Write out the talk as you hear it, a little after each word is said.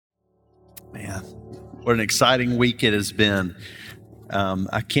Man, what an exciting week it has been.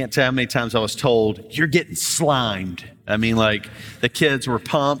 I can't tell how many times I was told, you're getting slimed. I mean, like, the kids were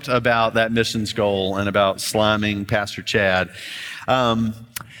pumped about that missions goal and about sliming Pastor Chad.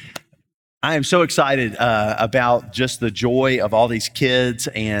 I am so excited about just the joy of all these kids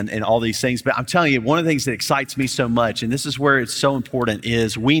and all these things. But I'm telling you, one of the things that excites me so much, and this is where it's so important,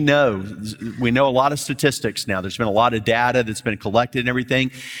 is we know a lot of statistics now. There's been a lot of data that's been collected and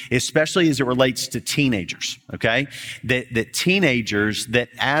everything, especially as it relates to teenagers, okay? That teenagers, that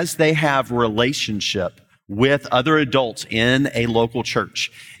as they have relationship with other adults in a local church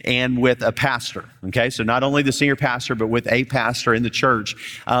and with a pastor, okay? So not only the senior pastor, but with a pastor in the church,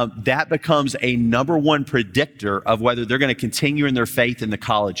 that becomes a number one predictor of whether they're going to continue in their faith in the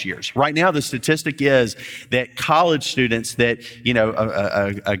college years. Right now, the statistic is that college students that, you know,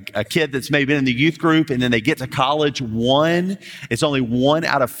 a kid that's maybe been in the youth group and then they get to college, it's only 1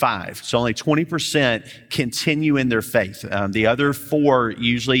 out of 5. So only 20% continue in their faith. The other 4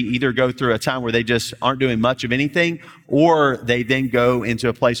 usually either go through a time where they just aren't doing much of anything, or they then go into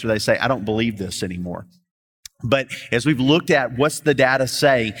a place where they say, I don't believe this anymore. But as we've looked at what's the data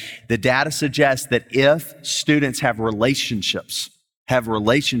say, the data suggests that if students have relationships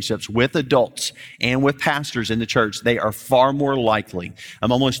with adults and with pastors in the church, they are far more likely,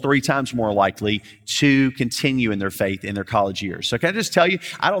 almost 3 times more likely, to continue in their faith in their college years. So can I just tell you,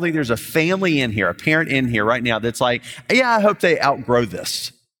 I don't think there's a family in here, a parent in here right now that's like, yeah, I hope they outgrow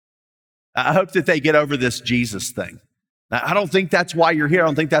this. I hope that they get over this Jesus thing. I don't think that's why you're here. I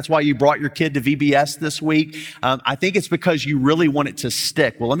don't think that's why you brought your kid to VBS this week. I think it's because you really want it to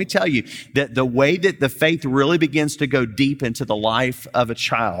stick. Well, let me tell you that the way that the faith really begins to go deep into the life of a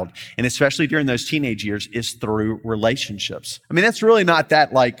child, and especially during those teenage years, is through relationships. I mean, that's really not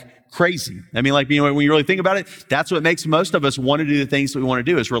that crazy. I mean, when you really think about it, that's what makes most of us want to do the things that we want to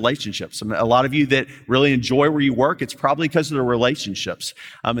do is relationships. I mean, a lot of you that really enjoy where you work, it's probably because of the relationships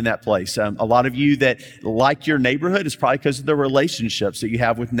in that place. A lot of you that like your neighborhood, it's probably because of the relationships that you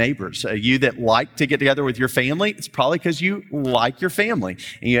have with neighbors. You that like to get together with your family, it's probably because you like your family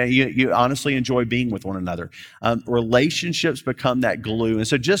and you honestly enjoy being with one another. Relationships become that glue. And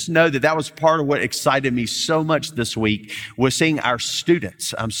so just know that was part of what excited me so much this week, was seeing our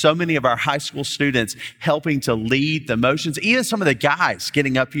students. So many of our high school students helping to lead the motions, even some of the guys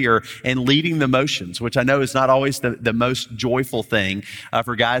getting up here and leading the motions, which I know is not always the most joyful thing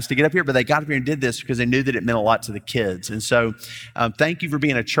for guys to get up here, but they got up here and did this because they knew that it meant a lot to the kids. And so thank you for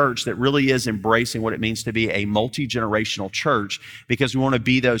being a church that really is embracing what it means to be a multi-generational church, because we want to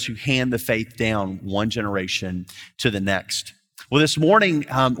be those who hand the faith down one generation to the next. Well, this morning,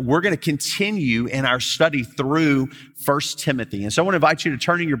 we're going to continue in our study through 1 Timothy. And so I want to invite you to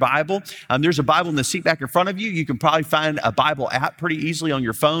turn in your Bible. There's a Bible in the seat back in front of you. You can probably find a Bible app pretty easily on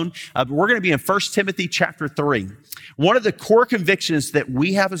your phone. But we're going to be in 1 Timothy chapter 3. One of the core convictions that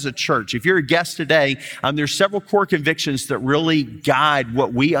we have as a church, if you're a guest today, there's several core convictions that really guide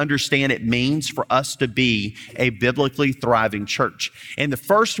what we understand it means for us to be a biblically thriving church. And the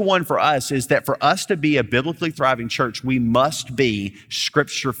first one for us is that for us to be a biblically thriving church, we must be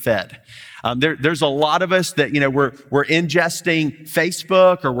scripture fed. There's a lot of us that, we're ingesting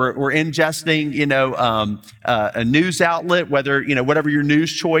Facebook, or we're ingesting, a news outlet, whether, whatever your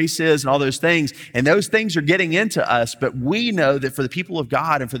news choice is and all those things. And those things are getting into us. But we know that for the people of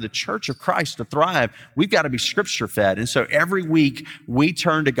God and for the church of Christ to thrive, we've got to be scripture fed. And so every week we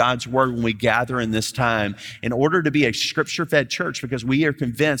turn to God's word when we gather in this time in order to be a scripture fed church, because we are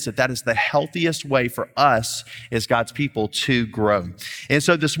convinced that is the healthiest way for us as God's people to grow. And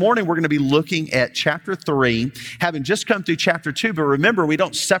so this morning we're going to be looking at chapter 3, having just come through chapter 2, but remember, we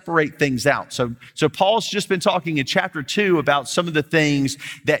don't separate things out. So Paul's just been talking in chapter 2 about some of the things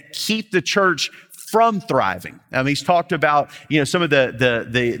that keep the church from thriving. He's talked about, some of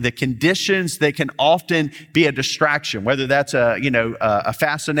the conditions that can often be a distraction, whether that's a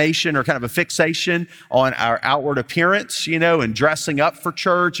fascination or kind of a fixation on our outward appearance, and dressing up for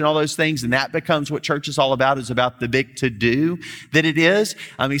church and all those things. And that becomes what church is all about, is about the big to-do that it is.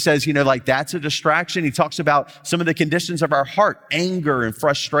 He says, that's a distraction. He talks about some of the conditions of our heart, anger and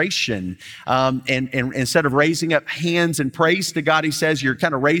frustration. And instead of raising up hands in praise to God, he says, you're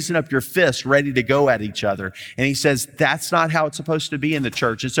kind of raising up your fist, ready to go at each other. And he says that's not how it's supposed to be in the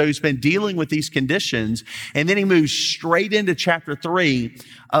church. And so he's been dealing with these conditions, and then he moves straight into chapter 3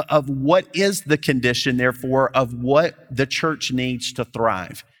 of what is the condition, therefore, of what the church needs to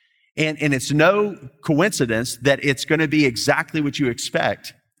thrive. And it's no coincidence that it's going to be exactly what you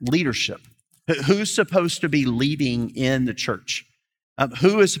expect: leadership. Who's supposed to be leading in the church?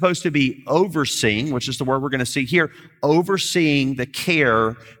 who is supposed to be overseeing, which is the word we're going to see here, overseeing the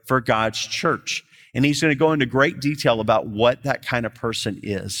care for God's church. And he's going to go into great detail about what that kind of person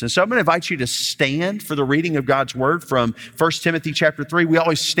is. And so I'm going to invite you to stand for the reading of God's word from 1 Timothy chapter 3. We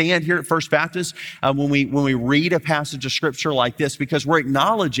always stand here at First Baptist when we read a passage of scripture like this, because we're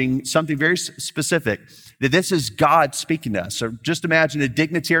acknowledging something very specific, that this is God speaking to us. So just imagine a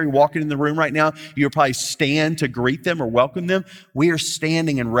dignitary walking in the room right now. You'll probably stand to greet them or welcome them. We are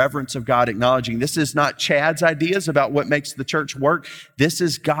standing in reverence of God, acknowledging this is not Chad's ideas about what makes the church work. This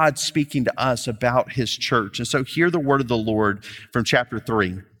is God speaking to us about his church. And so hear the word of the Lord from chapter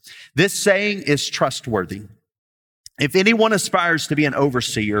 3. This saying is trustworthy. If anyone aspires to be an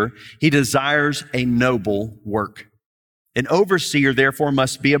overseer, he desires a noble work. An overseer, therefore,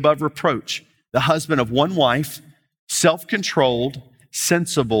 must be above reproach, the husband of one wife, self-controlled,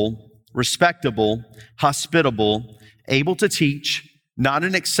 sensible, respectable, hospitable, able to teach, not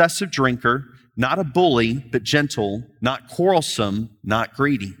an excessive drinker, not a bully, but gentle, not quarrelsome, not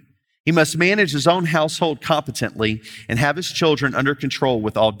greedy. He must manage his own household competently and have his children under control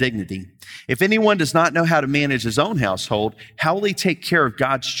with all dignity. If anyone does not know how to manage his own household, how will he take care of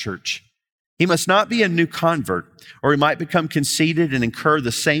God's church? He must not be a new convert, or he might become conceited and incur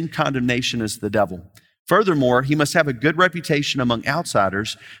the same condemnation as the devil. Furthermore, he must have a good reputation among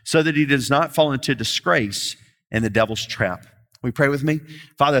outsiders so that he does not fall into disgrace and the devil's trap. Will you pray with me?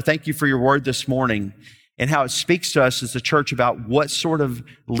 Father, thank you for your word this morning and how it speaks to us as a church about what sort of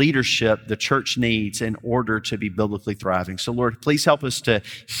leadership the church needs in order to be biblically thriving. So Lord, please help us to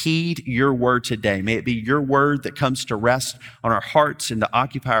heed your word today. May it be your word that comes to rest on our hearts and to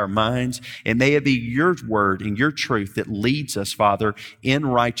occupy our minds. And may it be your word and your truth that leads us, Father, in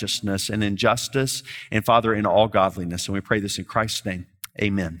righteousness and in justice, and Father, in all godliness. And we pray this in Christ's name.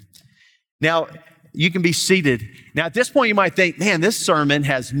 Amen. Now, you can be seated. Now, at this point, you might think, man, this sermon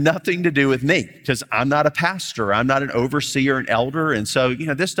has nothing to do with me because I'm not a pastor. I'm not an overseer, an elder. And so,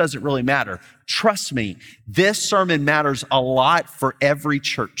 this doesn't really matter. Trust me, this sermon matters a lot for every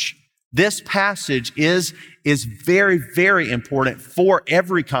church. This passage is very, very important for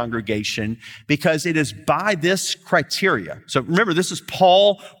every congregation because it is by this criteria. So remember, this is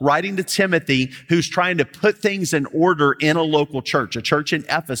Paul writing to Timothy, who's trying to put things in order in a local church, a church in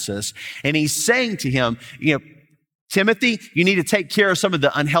Ephesus. And he's saying to him, Timothy, you need to take care of some of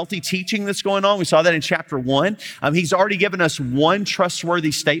the unhealthy teaching that's going on. We saw that in chapter 1. He's already given us one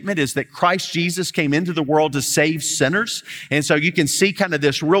trustworthy statement, is that Christ Jesus came into the world to save sinners. And so you can see kind of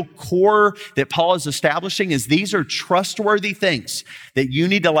this real core that Paul is establishing is these are trustworthy things that you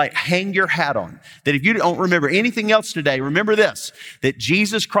need to hang your hat on. That if you don't remember anything else today, remember this, that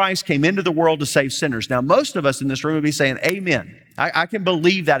Jesus Christ came into the world to save sinners. Now, most of us in this room would be saying, amen. I can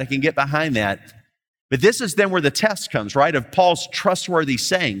believe that. I can get behind that. But this is then where the test comes, right, of Paul's trustworthy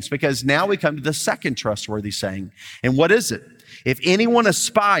sayings, because now we come to the second trustworthy saying. And what is it? If anyone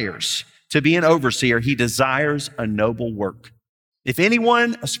aspires to be an overseer, he desires a noble work. If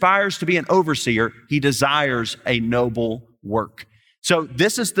anyone aspires to be an overseer, he desires a noble work. So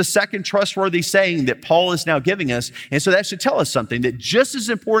this is the second trustworthy saying that Paul is now giving us. And so that should tell us something, that just as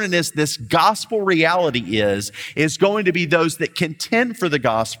important as this gospel reality is going to be those that contend for the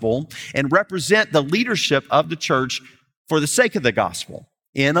gospel and represent the leadership of the church for the sake of the gospel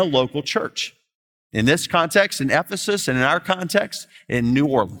in a local church. In this context, in Ephesus, and in our context, in New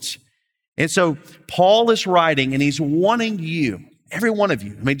Orleans. And so Paul is writing and he's wanting you, every one of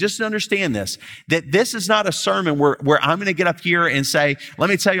you, just to understand this, that this is not a sermon where I'm going to get up here and say, let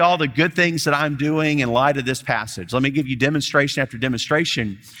me tell you all the good things that I'm doing in light of this passage. Let me give you demonstration after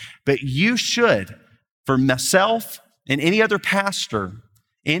demonstration. But you should, for myself and any other pastor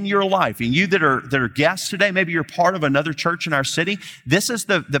in your life, and you that are guests today, maybe you're part of another church in our city, this is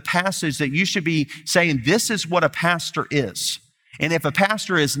the passage that you should be saying, this is what a pastor is. And if a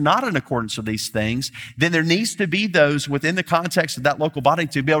pastor is not in accordance with these things, then there needs to be those within the context of that local body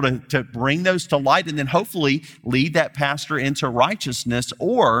to be able to bring those to light and then hopefully lead that pastor into righteousness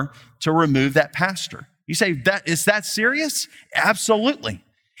or to remove that pastor. You say, is that serious? Absolutely.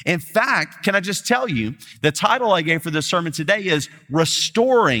 In fact, can I just tell you, the title I gave for this sermon today is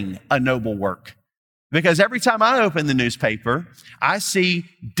Restoring a Noble Work. Because every time I open the newspaper, I see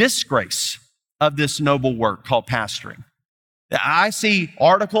disgrace of this noble work called pastoring. I see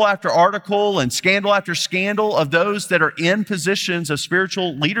article after article and scandal after scandal of those that are in positions of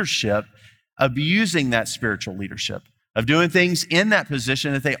spiritual leadership, abusing that spiritual leadership, of doing things in that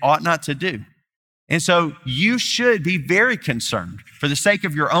position that they ought not to do. And so you should be very concerned for the sake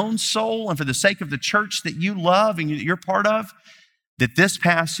of your own soul and for the sake of the church that you love and you're part of, that this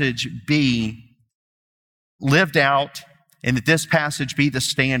passage be lived out and that this passage be the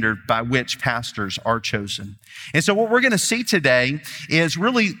standard by which pastors are chosen. And so what we're going to see today is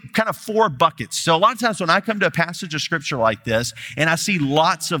really kind of 4 buckets. So a lot of times when I come to a passage of scripture like this, and I see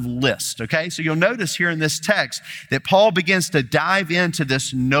lots of lists, okay? So you'll notice here in this text that Paul begins to dive into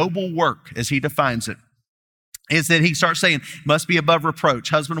this noble work, as he defines it, is that he starts saying, must be above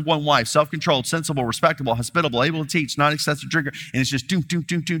reproach, husband of one wife, self-controlled, sensible, respectable, hospitable, able to teach, not excessive drinker. And it's just doom, doom,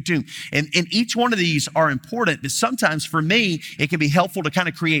 doom, doom, doom. And each one of these are important, but sometimes for me, it can be helpful to kind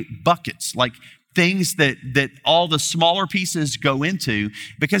of create buckets, like things that all the smaller pieces go into,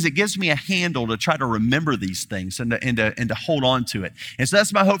 because it gives me a handle to try to remember these things and to hold on to it. And so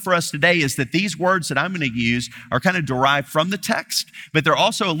that's my hope for us today, is that these words that I'm going to use are kind of derived from the text, but they're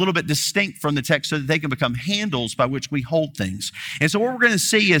also a little bit distinct from the text so that they can become handles by which we hold things. And so what we're going to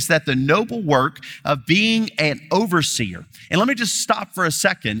see is that the noble work of being an overseer. And let me just stop for a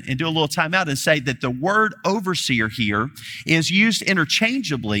second and do a little time out and say that the word overseer here is used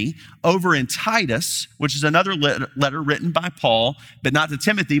interchangeably over in Titus, which is another letter written by Paul, but not to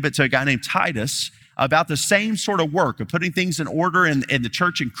Timothy, but to a guy named Titus, about the same sort of work of putting things in order in the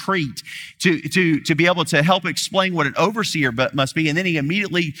church in Crete to be able to help explain what an overseer must be. And then he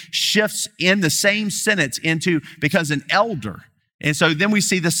immediately shifts in the same sentence into because an elder. And so then we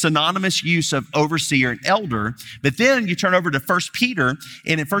see the synonymous use of overseer and elder. But then you turn over to 1 Peter,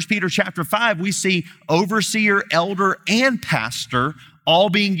 and in 1 Peter chapter 5, we see overseer, elder, and pastor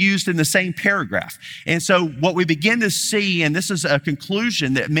all being used in the same paragraph. And so what we begin to see, and this is a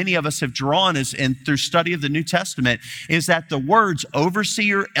conclusion that many of us have drawn through study of the New Testament, is that the words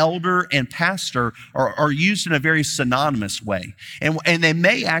overseer, elder, and pastor are used in a very synonymous way. And they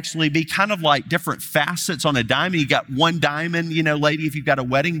may actually be kind of like different facets on a diamond. You got one diamond, lady, if you've got a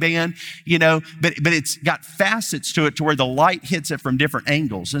wedding band, but it's got facets to it to where the light hits it from different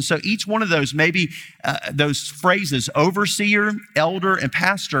angles. And so each one of those, maybe those phrases, overseer, elder, and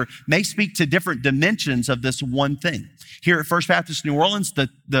pastor, may speak to different dimensions of this one thing. Here at First Baptist New Orleans,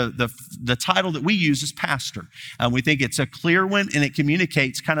 the title that we use is pastor. We think it's a clear one, and it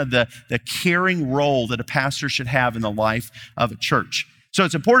communicates kind of the caring role that a pastor should have in the life of a church. So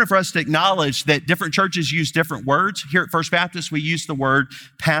it's important for us to acknowledge that different churches use different words. Here at First Baptist, we use the word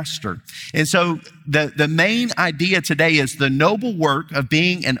pastor. And so the main idea today is the noble work of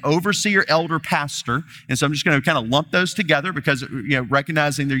being an overseer, elder, pastor. And so I'm just going to kind of lump those together because,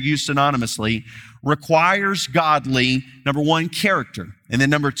 recognizing they're used synonymously, requires godly, number 1, character. And then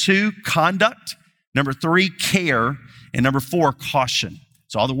number 2, conduct. Number 3, care. And number 4, caution.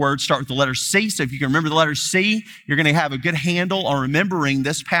 So all the words start with the letter C. So if you can remember the letter C, you're going to have a good handle on remembering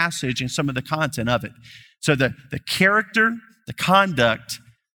this passage and some of the content of it. So the character, the conduct,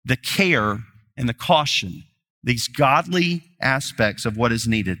 the care, and the caution, these godly aspects of what is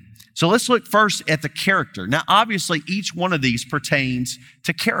needed. So let's look first at the character. Now, obviously, each one of these pertains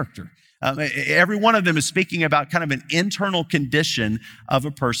to character. Every one of them is speaking about kind of an internal condition of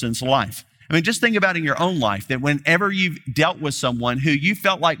a person's life. I mean, just think about in your own life that whenever you've dealt with someone who you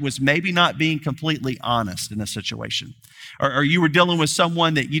felt like was maybe not being completely honest in a situation, or you were dealing with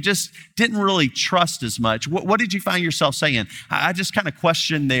someone that you just didn't really trust as much, what did you find yourself saying? I just kind of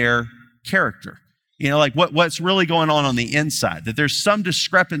questioned their character. Like what's really going on the inside, that there's some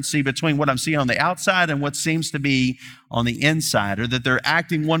discrepancy between what I'm seeing on the outside and what seems to be on the inside, or that they're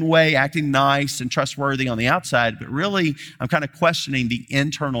acting one way, acting nice and trustworthy on the outside, but really I'm kind of questioning the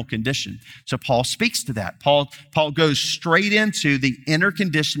internal condition. So Paul speaks to that. Paul goes straight into the inner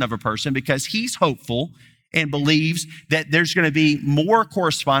condition of a person because he's hopeful and believes that there's going to be more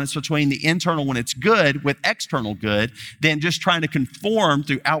correspondence between the internal when it's good with external good than just trying to conform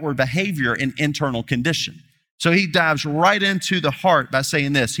through outward behavior and internal condition. So he dives right into the heart by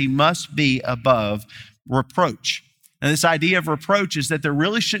saying this: he must be above reproach. And this idea of reproach is that there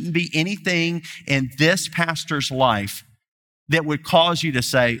really shouldn't be anything in this pastor's life that would cause you to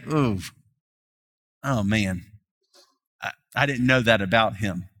say, oh man, I didn't know that about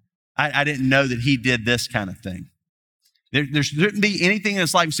him. I didn't know that he did this kind of thing. There shouldn't be anything in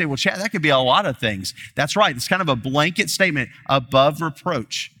his life you say, well, Chad, that could be a lot of things. That's right. It's kind of a blanket statement, above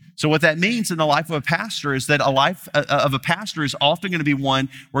reproach. So what that means in the life of a pastor is that a life of a pastor is often going to be one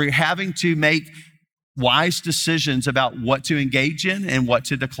where you're having to make wise decisions about what to engage in and what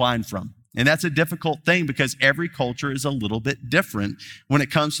to decline from. And that's a difficult thing because every culture is a little bit different when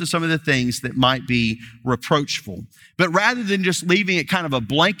it comes to some of the things that might be reproachful. But rather than just leaving it kind of a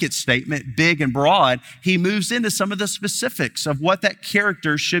blanket statement, big and broad, he moves into some of the specifics of what that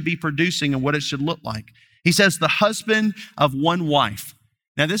character should be producing and what it should look like. He says the husband of one wife.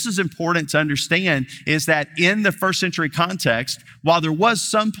 Now, this is important to understand, is that in the first century context, while there was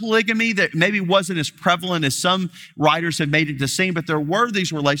some polygamy that maybe wasn't as prevalent as some writers have made it to seem, but there were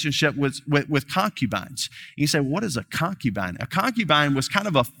these relationships with concubines. And you say, what is a concubine? A concubine was kind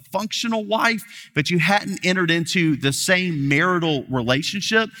of a functional wife, but you hadn't entered into the same marital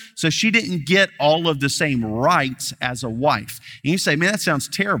relationship, so she didn't get all of the same rights as a wife. And you say, man, that sounds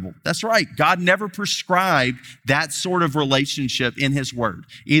terrible. That's right. God never prescribed that sort of relationship in his word,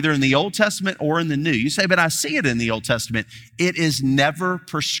 either in the Old Testament or in the New. You say, but I see it in the Old Testament. It is never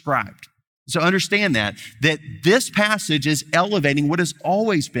prescribed. So understand that this passage is elevating what has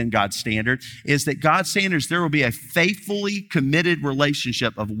always been God's standard, is that God's standard is there will be a faithfully committed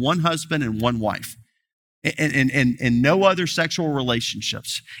relationship of one husband and one wife, and no other sexual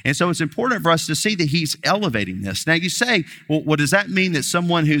relationships. And so it's important for us to see that he's elevating this. Now you say, well, what does that mean, that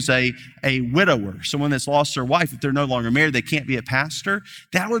someone who's a widower, someone that's lost their wife, if they're no longer married, they can't be a pastor?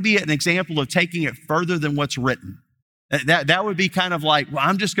 That would be an example of taking it further than what's written. That would be kind of like, well,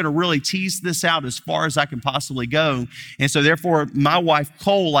 I'm just going to really tease this out as far as I can possibly go. And so therefore, my wife,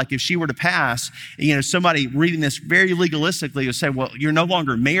 Cole, like if she were to pass, somebody reading this very legalistically would say, well, you're no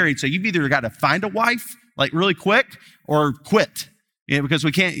longer married, so you've either got to find a wife like really quick or quit, because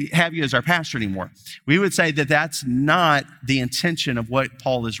we can't have you as our pastor anymore. We would say that that's not the intention of what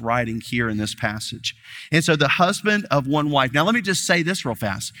Paul is writing here in this passage. And so the husband of one wife. Now, let me just say this real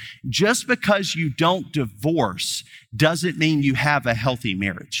fast. Just because you don't divorce doesn't mean you have a healthy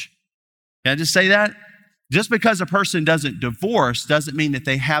marriage. Can I just say that? Just because a person doesn't divorce doesn't mean that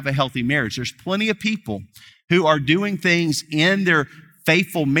they have a healthy marriage. There's plenty of people who are doing things in their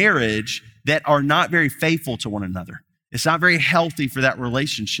faithful marriage that are not very faithful to one another. It's not very healthy for that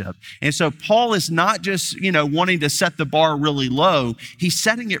relationship. And so Paul is not just, wanting to set the bar really low. He's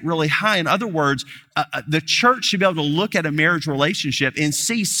setting it really high. In other words, the church should be able to look at a marriage relationship and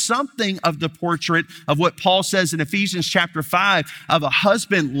see something of the portrait of what Paul says in Ephesians chapter 5 of a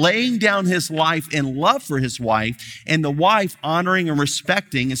husband laying down his life in love for his wife, and the wife honoring and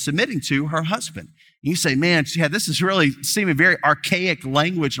respecting and submitting to her husband. You say, man, yeah, this is really seeming very archaic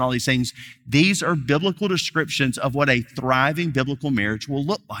language and all these things. These are biblical descriptions of what a thriving biblical marriage will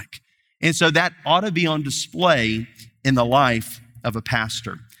look like. And so that ought to be on display in the life of a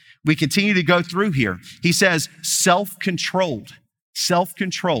pastor. We continue to go through here. He says, self-controlled.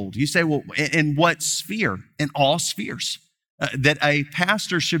 Self-controlled. You say, well, in what sphere? In all spheres. That a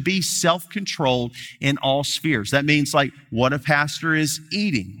pastor should be self-controlled in all spheres. That means like what a pastor is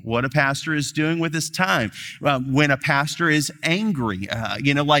eating, what a pastor is doing with his time, when a pastor is angry,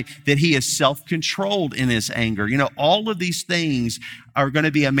 like that he is self-controlled in his anger. All of these things are going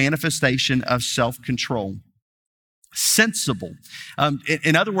to be a manifestation of self-control. Sensible.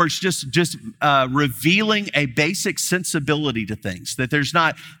 In other words, just revealing a basic sensibility to things, that there's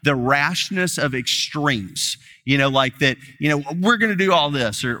not the rashness of extremes, like that, we're going to do all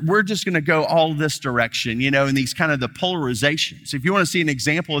this, or we're just going to go all this direction, and these kind of the polarizations. If you want to see an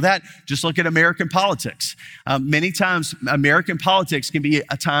example of that, just look at American politics. Many times American politics can be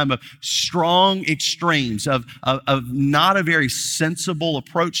a time of strong extremes, of not a very sensible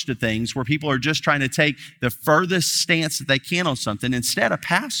approach to things, where people are just trying to take the furthest stance that they can on something. Instead, a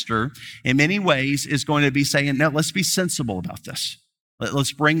pastor, in many ways, is going to be saying, no, let's be sensible about this.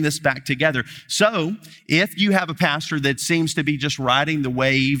 Let's bring this back together. So if you have a pastor that seems to be just riding the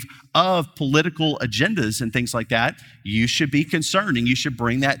wave of political agendas and things like that, you should be concerned and you should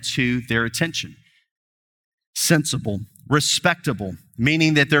bring that to their attention. Sensible, respectable,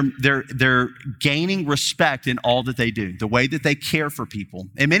 meaning that they're gaining respect in all that they do, the way that they care for people.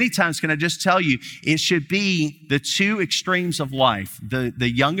 And many times, can I just tell you, it should be the two extremes of life,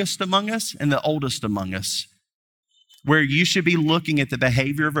 the youngest among us and the oldest among us, where you should be looking at the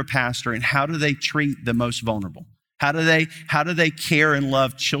behavior of a pastor and how do they treat the most vulnerable? How do they care and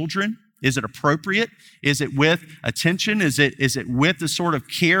love children? Is it appropriate? Is it with attention? Is it with the sort of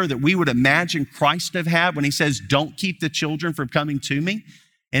care that we would imagine Christ to have had when he says, don't keep the children from coming to me?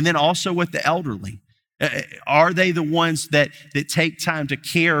 And then also with the elderly. Are they the ones that take time to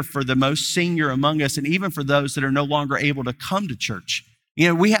care for the most senior among us, and even for those that are no longer able to come to church?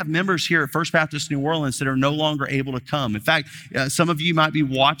 We have members here at First Baptist New Orleans that are no longer able to come. In fact, some of you might be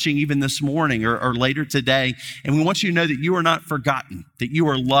watching even this morning or later today, and we want you to know that you are not forgotten, that you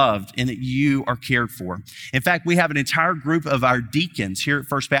are loved, and that you are cared for. In fact, we have an entire group of our deacons here at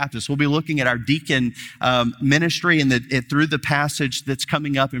First Baptist. We'll be looking at our deacon ministry and through the passage that's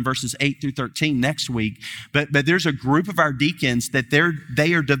coming up in verses 8 through 13 next week. But there's a group of our deacons that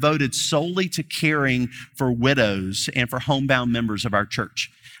they are devoted solely to caring for widows and for homebound members of our church.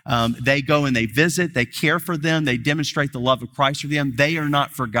 They go and they visit, they care for them, they demonstrate the love of Christ for them. They are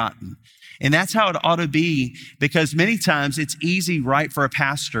not forgotten. And that's how it ought to be, because many times it's easy, right, for a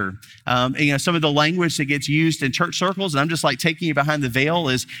pastor. Some of the language that gets used in church circles, and I'm just like taking you behind the veil,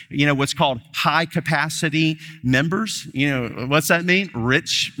 is, what's called high capacity members. What's that mean?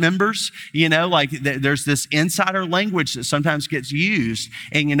 Rich members. There's this insider language that sometimes gets used.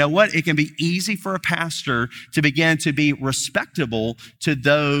 And you know what? It can be easy for a pastor to begin to be respectable to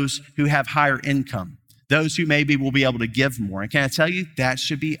those who have higher income, those who maybe will be able to give more. And can I tell you, that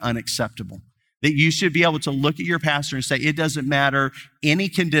should be unacceptable. That you should be able to look at your pastor and say, it doesn't matter any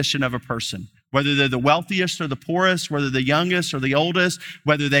condition of a person, whether they're the wealthiest or the poorest, whether the youngest or the oldest,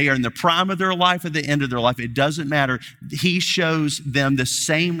 whether they are in the prime of their life or the end of their life, it doesn't matter. He shows them the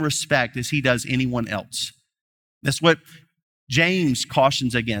same respect as he does anyone else. That's what James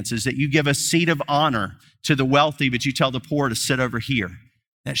cautions against, is that you give a seat of honor to the wealthy, but you tell the poor to sit over here.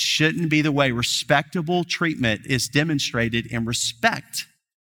 That shouldn't be the way. Respectable treatment is demonstrated in respect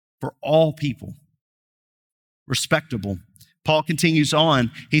for all people. Respectable. Paul continues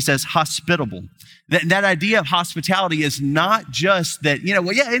on. He says hospitable. That idea of hospitality is not just that,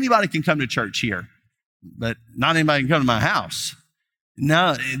 anybody can come to church here, but not anybody can come to my house.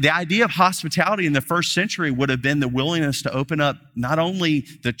 No, the idea of hospitality in the first century would have been the willingness to open up not only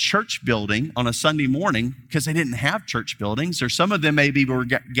the church building on a Sunday morning, because they didn't have church buildings, or some of them maybe were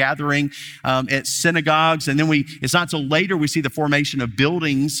gathering at synagogues. And then it's not till later we see the formation of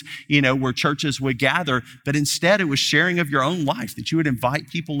buildings, where churches would gather. But instead, it was sharing of your own life, that you would invite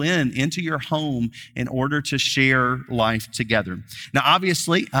people into your home in order to share life together. Now,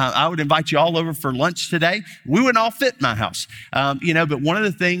 obviously, I would invite you all over for lunch today. We wouldn't all fit in my house, but one of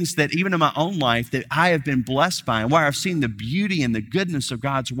the things that even in my own life that I have been blessed by, and where I've seen the beauty and the goodness of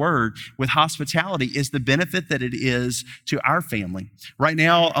God's word with hospitality, is the benefit that it is to our family. Right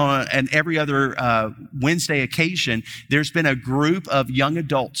now, and every other Wednesday occasion, there's been a group of young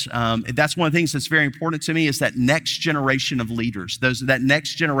adults. That's one of the things that's very important to me, is that next generation of leaders, that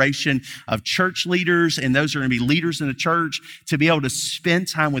next generation of church leaders, and those are going to be leaders in the church, to be able to spend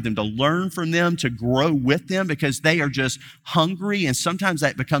time with them, to learn from them, to grow with them, because they are just hungry. And sometimes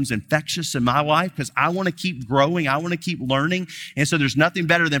that becomes infectious in my life, because I want to keep growing. I want to keep learning. And so there's nothing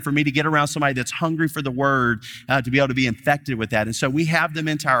better than for me to get around somebody that's hungry for the word, to be able to be infected with that. And so we have them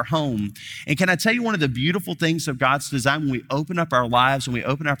into our home. And can I tell you, one of the beautiful things of God's design when we open up our lives, when we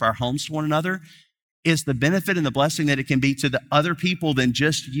open up our homes to one another, is the benefit and the blessing that it can be to the other people than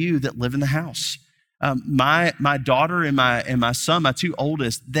just you that live in the house. My daughter and my son, my two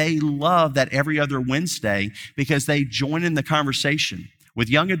oldest, they love that every other Wednesday, because they join in the conversation with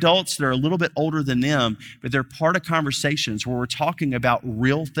young adults that are a little bit older than them, but they're part of conversations where we're talking about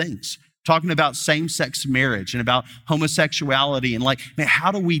real things, talking about same-sex marriage and about homosexuality, and how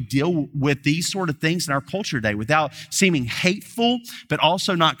do we deal with these sort of things in our culture today without seeming hateful, but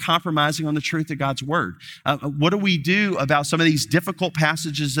also not compromising on the truth of God's word? What do we do about some of these difficult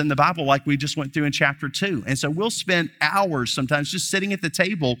passages in the Bible, like we just went through in chapter 2? And so we'll spend hours sometimes just sitting at the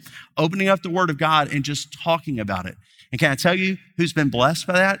table, opening up the word of God and just talking about it. And can I tell you who's been blessed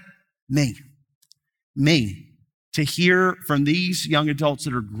by that? Me. To hear from these young adults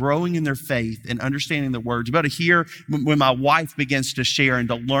that are growing in their faith and understanding the words. You're able to hear when my wife begins to share and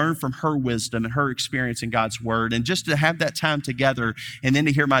to learn from her wisdom and her experience in God's word, and just to have that time together, and then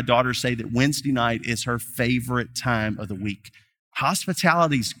to hear my daughter say that Wednesday night is her favorite time of the week.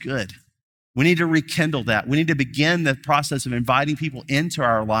 Hospitality's good. We need to rekindle that. We need to begin the process of inviting people into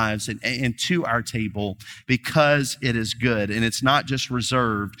our lives and to our table, because it is good. And it's not just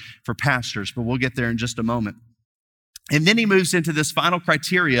reserved for pastors, but we'll get there in just a moment. And then he moves into this final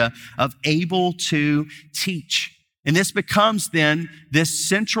criteria of able to teach. And this becomes then this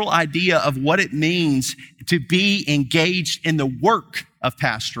central idea of what it means to be engaged in the work of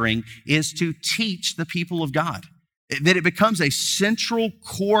pastoring, is to teach the people of God. That it becomes a central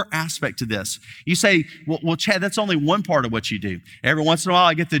core aspect to this. You say, well, Chad, that's only one part of what you do. Every once in a while,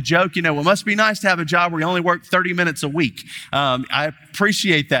 I get the joke, it must be nice to have a job where you only work 30 minutes a week. I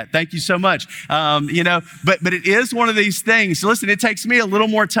appreciate that. Thank you so much. But it is one of these things. Listen, it takes me a little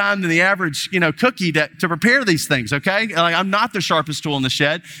more time than the average, cookie to prepare these things, okay? I'm not the sharpest tool in the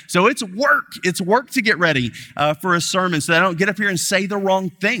shed. So it's work. It's work to get ready for a sermon, so that I don't get up here and say the wrong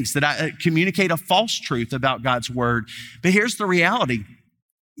things, that I communicate a false truth about God's word. But here's the reality.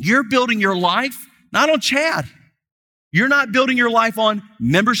 You're building your life not on Chad. You're not building your life on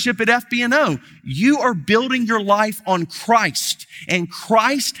membership at FBNO. You are building your life on Christ. And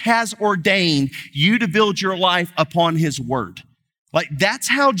Christ has ordained you to build your life upon his word. That's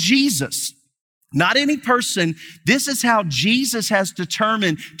how Jesus Not any person. This is how Jesus has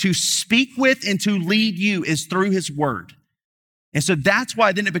determined to speak with and to lead you, is through his word. And so that's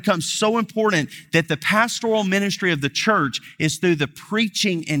why then it becomes so important that the pastoral ministry of the church is through the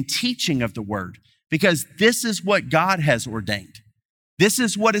preaching and teaching of the word, because this is what God has ordained. This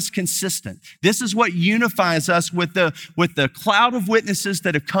is what is consistent. This is what unifies us with the cloud of witnesses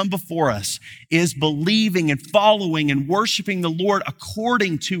that have come before us, is believing and following and worshiping the Lord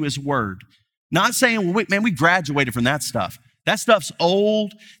according to his word. Not saying, well, man, we graduated from that stuff. That stuff's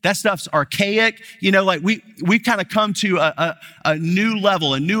old. That stuff's archaic. Like we've kind of come to a new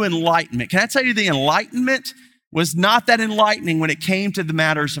level, a new enlightenment. Can I tell you, the enlightenment was not that enlightening when it came to the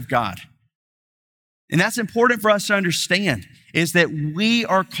matters of God. And that's important for us to understand, is that we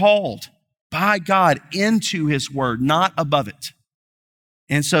are called by God into his word, not above it.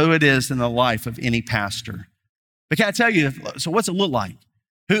 And so it is in the life of any pastor. But can I tell you, so what's it look like?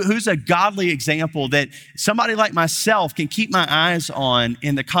 Who's a godly example that somebody like myself can keep my eyes on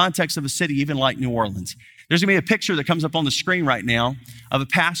in the context of a city even like New Orleans? There's gonna be a picture that comes up on the screen right now of a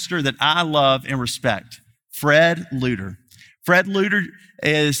pastor that I love and respect, Fred Luter. Fred Luter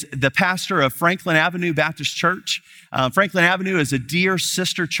is the pastor of Franklin Avenue Baptist Church. Franklin Avenue is a dear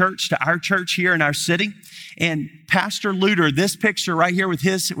sister church to our church here in our city. And Pastor Luter, this picture right here with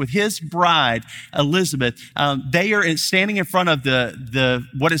his bride, Elizabeth, they are standing in front of the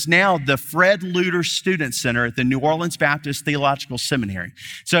what is now the Fred Luter Student Center at the New Orleans Baptist Theological Seminary.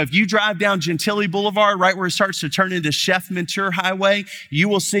 So if you drive down Gentilly Boulevard, right where it starts to turn into Chef Menteur Highway, you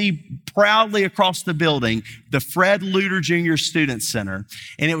will see proudly across the building the Fred Luter Jr. Student Center.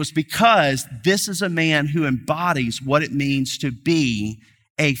 And it was because this is a man who embodies what it means to be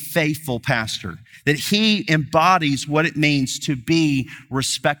a faithful pastor, that he embodies what it means to be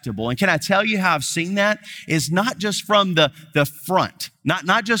respectable. And can I tell you how I've seen that? Is not just from the front,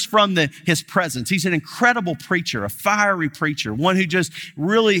 not just from his presence. He's an incredible preacher, a fiery preacher, one who just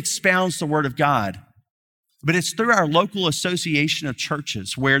really expounds the word of God. But it's through our local association of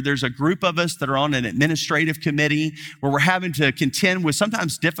churches where there's a group of us that are on an administrative committee where we're having to contend with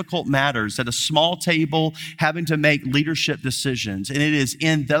sometimes difficult matters at a small table, having to make leadership decisions. And it is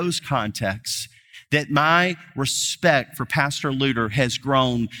in those contexts that my respect for Pastor Luter has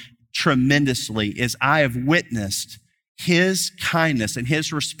grown tremendously, as I have witnessed his kindness and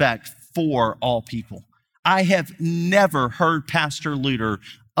his respect for all people. I have never heard Pastor Luter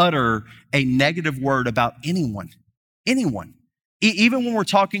utter a negative word about anyone. Even when we're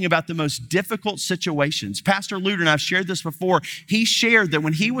talking about the most difficult situations. Pastor Luter, and I've shared this before, he shared that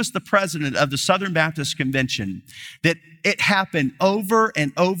when he was the president of the Southern Baptist Convention, that it happened over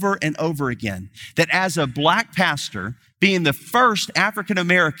and over and over again, that as a black pastor, being the first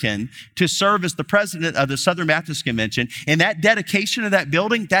African-American to serve as the president of the Southern Baptist Convention, and that dedication of that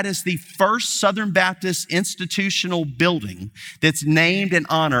building, that is the first Southern Baptist institutional building that's named in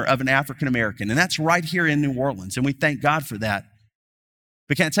honor of an African-American. And that's right here in New Orleans, and we thank God for that.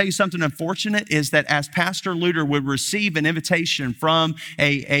 But can I tell you something unfortunate is that as Pastor Luter would receive an invitation from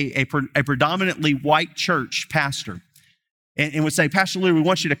a predominantly white church pastor, and would say, Pastor Luter, we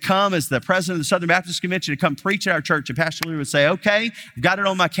want you to come as the president of the Southern Baptist Convention to come preach at our church. And Pastor Luter would say, okay, I've got it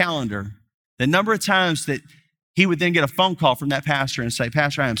on my calendar. The number of times that he would then get a phone call from that pastor and say,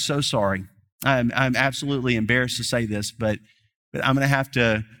 Pastor, I am so sorry. I'm absolutely embarrassed to say this, but I'm going to have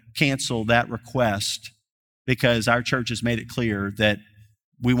to cancel that request because our church has made it clear that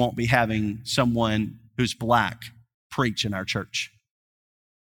we won't be having someone who's black preach in our church.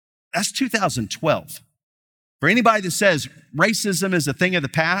 That's 2012. For anybody that says racism is a thing of the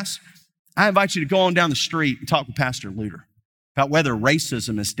past, I invite you to go on down the street and talk with Pastor Luter about whether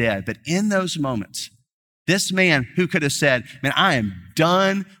racism is dead. But in those moments, this man who could have said, man, I am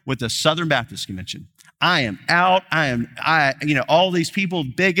done with the Southern Baptist Convention. I am out. All these people,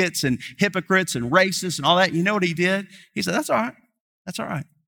 bigots and hypocrites and racists and all that. You know what he did? He said, that's all right. That's all right.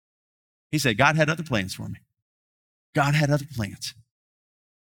 He said, God had other plans for me. God had other plans.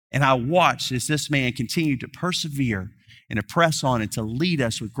 And I watched as this man continued to persevere and to press on and to lead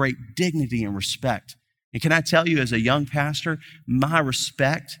us with great dignity and respect. And can I tell you, as a young pastor, my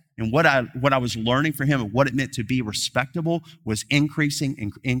respect and what I was learning from him and what it meant to be respectable was increasing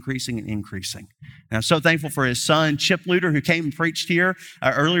and increasing and increasing. And I'm so thankful for his son, Chip Luter, who came and preached here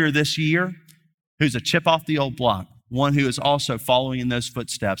earlier this year, who's a chip off the old block, one who is also following in those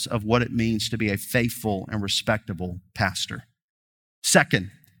footsteps of what it means to be a faithful and respectable pastor.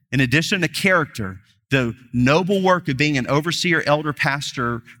 Second, in addition to character, the noble work of being an overseer, elder,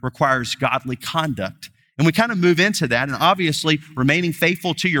 pastor requires godly conduct. And we kind of move into that. And obviously, remaining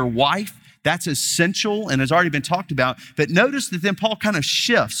faithful to your wife, That's essential and has already been talked about. But notice that then Paul kind of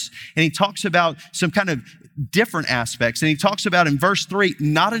shifts and he talks about some kind of different aspects. And he talks about in verse 3,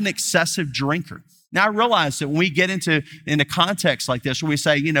 not an excessive drinker. Now I realize that when we get into context like this, where we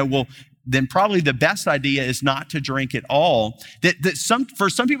say, well, then probably the best idea is not to drink at all. For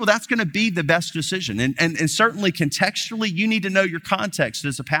some people, that's going to be the best decision. And certainly contextually, you need to know your context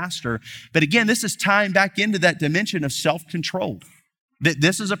as a pastor. But again, this is tying back into that dimension of self-control. That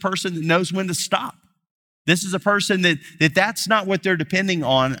this is a person that knows when to stop. This is a person that's not what they're depending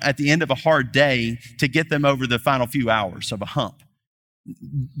on at the end of a hard day to get them over the final few hours of a hump.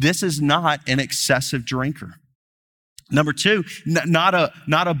 This is not an excessive drinker. Number 2, not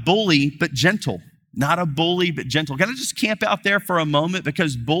a bully, but gentle. Not a bully, but gentle. Can I just camp out there for a moment?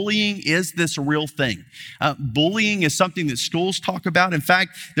 Because bullying is this real thing. Bullying is something that schools talk about. In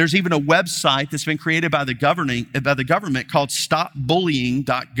fact, there's even a website that's been created by the government called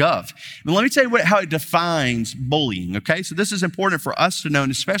stopbullying.gov. And let me tell you how it defines bullying, okay? So this is important for us to know,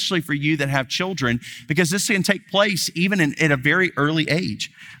 and especially for you that have children, because this can take place even at a very early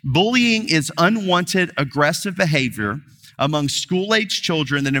age. Bullying is unwanted, aggressive behavior among school-age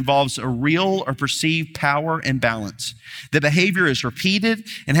children that involves a real or perceived power imbalance. The behavior is repeated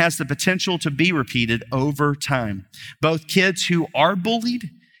and has the potential to be repeated over time. Both kids who are bullied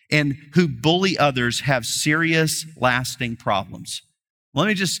and who bully others have serious, lasting problems. Let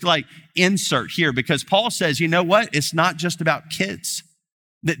me just insert here, because Paul says, you know what? It's not just about kids.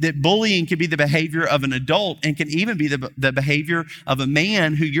 That bullying can be the behavior of an adult and can even be the behavior of a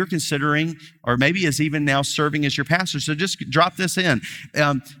man who you're considering, or maybe is even now serving as your pastor. So just drop this in.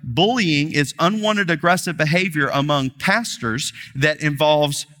 Bullying is unwanted aggressive behavior among pastors that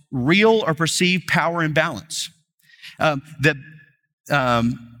involves real or perceived power imbalance.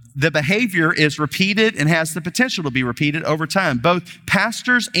 The behavior is repeated and has the potential to be repeated over time. Both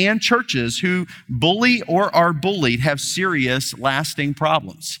pastors and churches who bully or are bullied have serious, lasting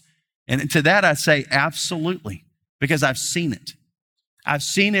problems. And to that I say absolutely, because I've seen it. I've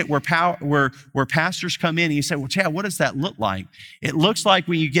seen it where pastors come in and you say, well, Chad, what does that look like? It looks like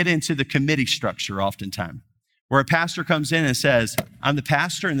when you get into the committee structure oftentimes, where a pastor comes in and says, I'm the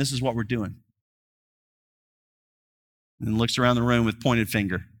pastor and this is what we're doing. And looks around the room with pointed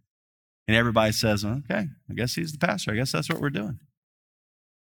finger. And everybody says, okay, I guess he's the pastor. I guess that's what we're doing.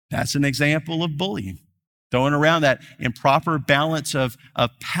 That's an example of bullying. Throwing around that improper balance of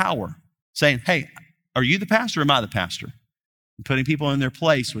power. Saying, hey, are you the pastor or am I the pastor? And putting people in their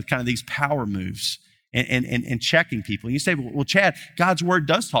place with kind of these power moves and checking people. And you say, well, Chad, God's word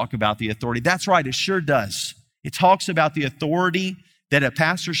does talk about the authority. That's right, it sure does. It talks about the authority that a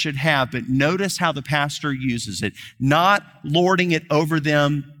pastor should have, but notice how the pastor uses it. Not lording it over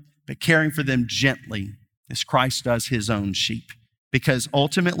them, but caring for them gently as Christ does his own sheep. Because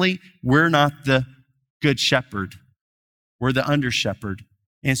ultimately, we're not the good shepherd. We're the under shepherd.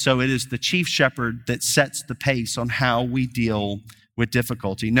 And so it is the chief shepherd that sets the pace on how we deal with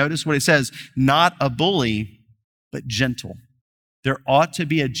difficulty. Notice what it says, not a bully, but gentle. There ought to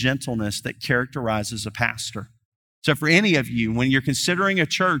be a gentleness that characterizes a pastor. So for any of you, when you're considering a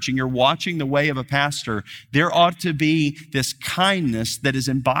church and you're watching the way of a pastor, there ought to be this kindness that is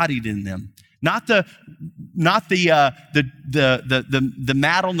embodied in them. Not the mat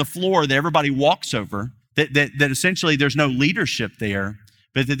on the floor that everybody walks over, that essentially there's no leadership there,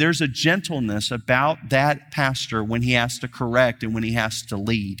 but that there's a gentleness about that pastor when he has to correct and when he has to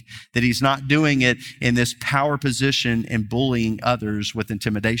lead. That he's not doing it in this power position and bullying others with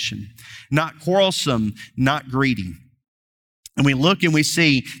intimidation. Not quarrelsome, not greedy. And we look and we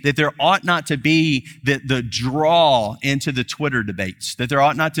see that there ought not to be the draw into the Twitter debates, that there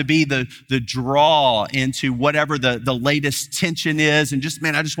ought not to be the draw into whatever the latest tension is. And just,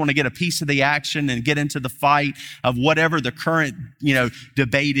 man, I just want to get a piece of the action and get into the fight of whatever the current,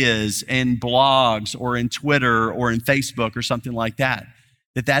 debate is in blogs or in Twitter or in Facebook or something like that.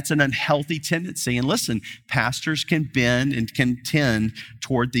 That's an unhealthy tendency. And listen, pastors can bend and can tend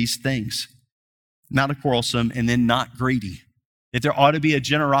toward these things. Not a quarrelsome and then not greedy. That there ought to be a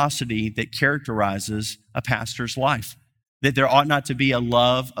generosity that characterizes a pastor's life. That there ought not to be a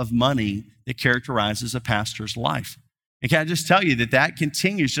love of money that characterizes a pastor's life. And can I just tell you that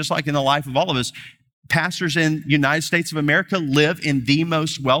continues just like in the life of all of us. Pastors in the United States of America live in the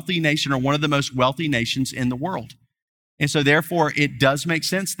most wealthy nation or one of the most wealthy nations in the world. And so therefore, it does make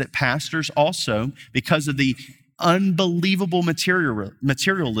sense that pastors also, because of the unbelievable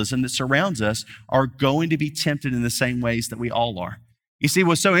materialism that surrounds us, are going to be tempted in the same ways that we all are. You see,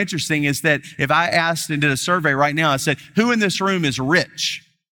 what's so interesting is that if I asked and did a survey right now, I said, who in this room is rich?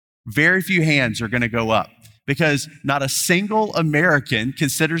 Very few hands are going to go up. because not a single American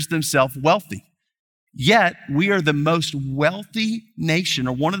considers themselves wealthy. Yet we are the most wealthy nation,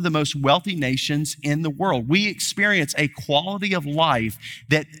 or one of the most wealthy nations in the world. We experience a quality of life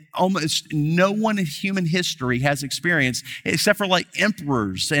that almost no one in human history has experienced, except for like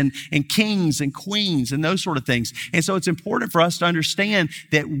emperors and kings and queens and those sort of things. And so it's important for us to understand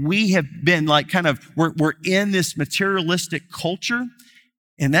that we have been like we're in this materialistic culture.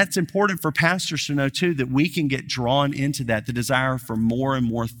 And that's important for pastors to know too, that we can get drawn into that, the desire for more and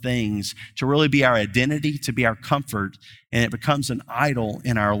more things to really be our identity, to be our comfort, and it becomes an idol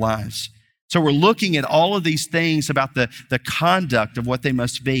in our lives. So we're looking at all of these things about the conduct of what they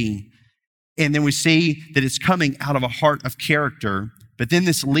must be. And then we see that it's coming out of a heart of character. But then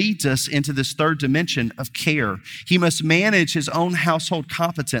this leads us into this third dimension of care. He must manage his own household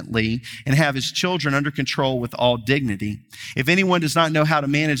competently and have his children under control with all dignity. If anyone does not know how to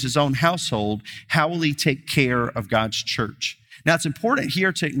manage his own household, how will he take care of God's church? Now, it's important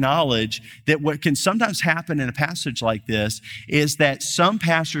here to acknowledge that what can sometimes happen in a passage like this is that some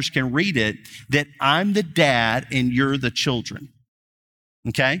pastors can read it that I'm the dad and you're the children,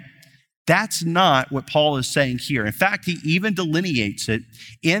 okay? That's not what Paul is saying here. In fact, he even delineates it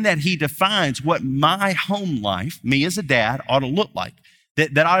in that he defines what my home life, me as a dad, ought to look like.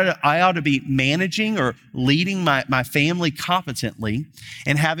 That I ought to be managing or leading my family competently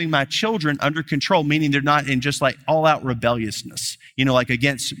and having my children under control, meaning they're not in just like all out rebelliousness, like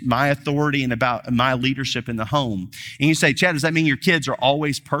against my authority and about my leadership in the home. And you say, Chad, does that mean your kids are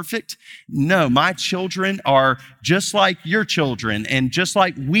always perfect? No, my children are just like your children and just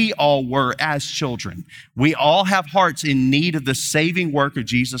like we all were as children. We all have hearts in need of the saving work of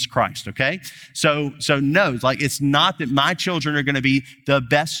Jesus Christ, okay? So no, like it's not that my children are going to be the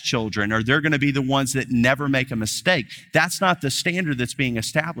best children, or they're going to be the ones that never make a mistake. That's not the standard that's being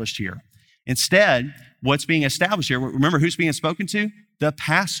established here. Instead, what's being established here, remember who's being spoken to? The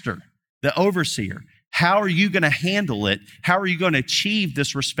pastor, the overseer. How are you going to handle it? How are you going to achieve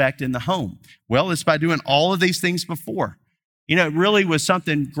this respect in the home? Well, it's by doing all of these things before. It really was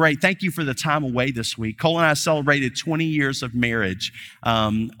something great. Thank you for the time away this week. Cole and I celebrated 20 years of marriage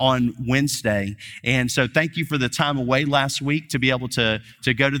on Wednesday. And so thank you for the time away last week to be able to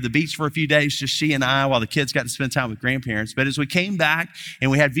go to the beach for a few days, just she and I, while the kids got to spend time with grandparents. But as we came back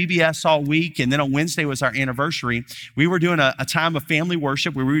and we had VBS all week, and then on Wednesday was our anniversary, we were doing a time of family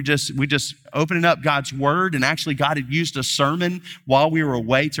worship where we just opening up God's word. And actually God had used a sermon while we were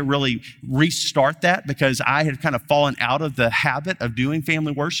away to really restart that, because I had kind of fallen out of the habit of doing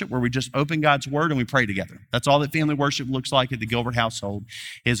family worship where we just open God's word and we pray together. That's all that family worship looks like at the Gilbert household,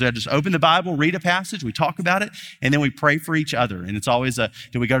 is I just open the Bible, read a passage, we talk about it, and then we pray for each other. And it's always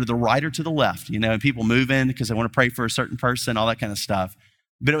do we go to the right or to the left? And people move in because they want to pray for a certain person, all that kind of stuff.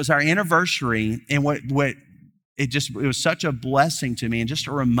 But it was our anniversary, and it was such a blessing to me and just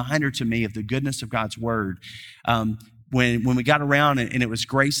a reminder to me of the goodness of God's word. When we got around and it was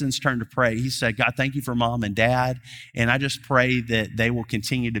Grayson's turn to pray, he said, God, thank you for mom and dad. And I just pray that they will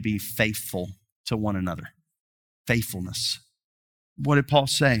continue to be faithful to one another. Faithfulness. What did Paul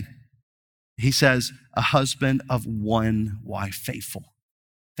say? He says, a husband of one wife, faithful.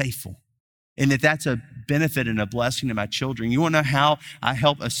 Faithful. And that's a benefit and a blessing to my children. You want to know how I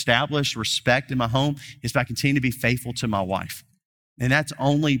help establish respect in my home? Is by continuing to be faithful to my wife. And that's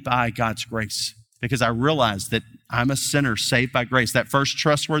only by God's grace. Because I realize that I'm a sinner saved by grace. That first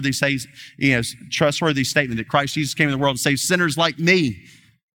trustworthy statement that Christ Jesus came in the world to save sinners like me.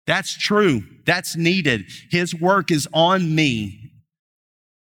 That's true. That's needed. His work is on me.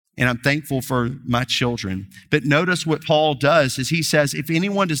 And I'm thankful for my children. But notice what Paul does is he says, if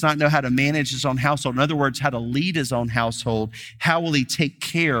anyone does not know how to manage his own household, in other words, how to lead his own household, how will he take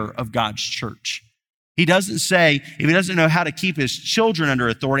care of God's church? He doesn't say, if he doesn't know how to keep his children under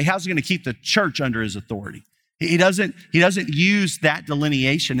authority, how's he going to keep the church under his authority? He doesn't use that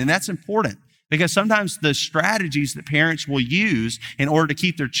delineation. And that's important, because sometimes the strategies that parents will use in order to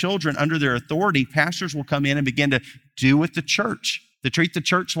keep their children under their authority, pastors will come in and begin to do with the church, to treat the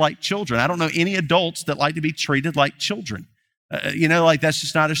church like children. I don't know any adults that like to be treated like children. That's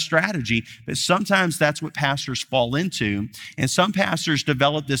just not a strategy. But sometimes that's what pastors fall into. And some pastors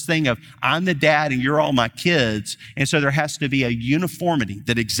develop this thing of, I'm the dad and you're all my kids. And so there has to be a uniformity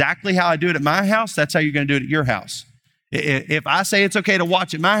that exactly how I do it at my house, that's how you're going to do it at your house. If I say it's okay to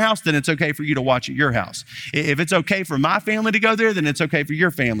watch at my house, then it's okay for you to watch at your house. If it's okay for my family to go there, then it's okay for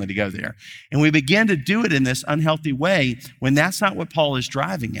your family to go there. And we begin to do it in this unhealthy way when that's not what Paul is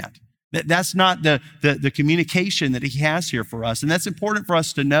driving at. That's not the communication that he has here for us. And that's important for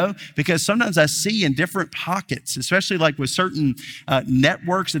us to know, because sometimes I see in different pockets, especially like with certain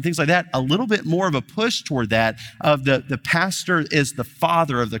networks and things like that, a little bit more of a push toward that of the pastor is the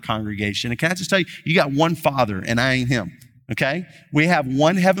father of the congregation. And can I just tell you, you got one father and I ain't him. Okay? We have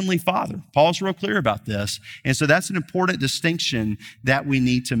one heavenly Father. Paul's real clear about this. And so that's an important distinction that we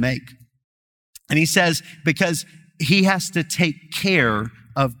need to make. And he says, because he has to take care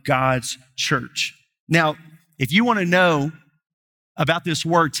of God's church. Now, if you want to know about this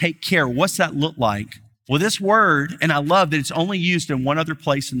word, take care, what's that look like? Well, this word, and I love that it's only used in one other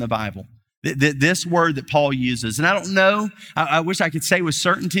place in the Bible. This word that Paul uses. And I don't know, I wish I could say with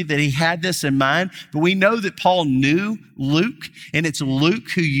certainty that he had this in mind, but we know that Paul knew Luke, and it's Luke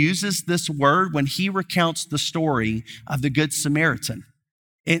who uses this word when he recounts the story of the Good Samaritan.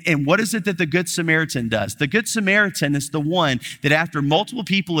 And what is it that the Good Samaritan does? The Good Samaritan is the one that after multiple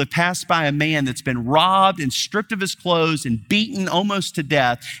people have passed by a man that's been robbed and stripped of his clothes and beaten almost to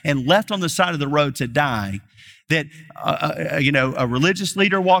death and left on the side of the road to die, that a religious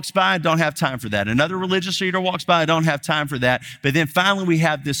leader walks by, don't have time for that. Another religious leader walks by, don't have time for that. But then finally we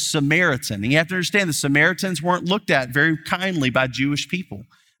have this Samaritan. And you have to understand the Samaritans weren't looked at very kindly by Jewish people.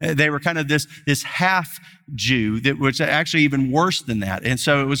 They were kind of this half Jew that was actually even worse than that. And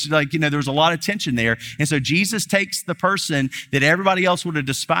so it was like, there was a lot of tension there. And so Jesus takes the person that everybody else would have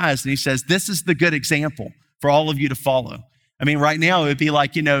despised and he says, this is the good example for all of you to follow. I mean, right now it would be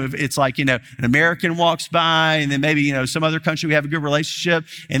like, it's like, an American walks by and then maybe, some other country we have a good relationship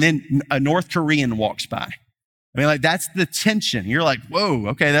and then a North Korean walks by. I mean, like that's the tension. You're like, whoa,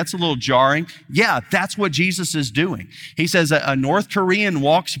 okay, that's a little jarring. Yeah, that's what Jesus is doing. He says a North Korean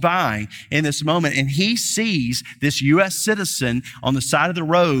walks by in this moment and he sees this U.S. citizen on the side of the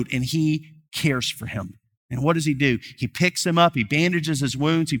road and he cares for him. And what does he do? He picks him up, he bandages his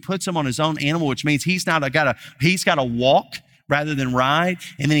wounds, he puts him on his own animal, which means he's got to walk rather than ride.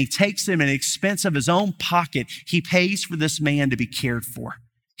 And then he takes him at the expense of his own pocket. He pays for this man to be cared for.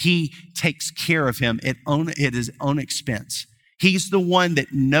 He takes care of him at his own expense. He's the one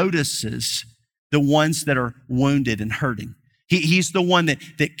that notices the ones that are wounded and hurting. He's the one that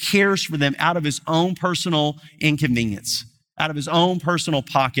cares for them out of his own personal inconvenience, out of his own personal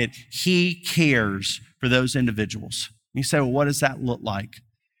pocket. He cares for those individuals. You say, well, what does that look like?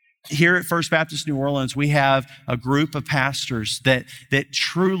 Here at First Baptist New Orleans, we have a group of pastors that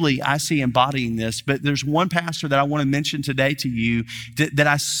truly I see embodying this, but there's one pastor that I want to mention today to you that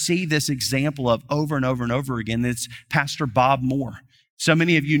I see this example of over and over and over again. It's Pastor Bob Moore. So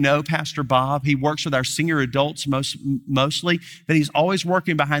many of you know Pastor Bob. He works with our senior adults mostly, but he's always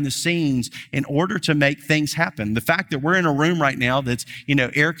working behind the scenes in order to make things happen. The fact that we're in a room right now that's,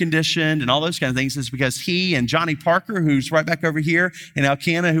 air conditioned and all those kind of things is because he and Johnny Parker, who's right back over here, and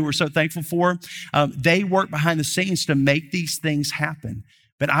Elkanah, who we're so thankful for, they work behind the scenes to make these things happen.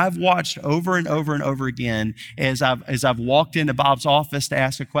 But I've watched over and over and over again as I've walked into Bob's office to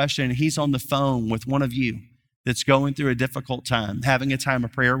ask a question, and he's on the phone with one of you that's going through a difficult time, having a time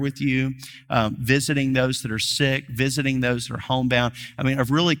of prayer with you, visiting those that are sick, visiting those that are homebound. I mean, of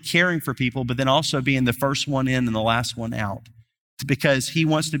really caring for people, but then also being the first one in and the last one out, because he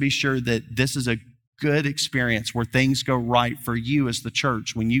wants to be sure that this is a good experience where things go right for you as the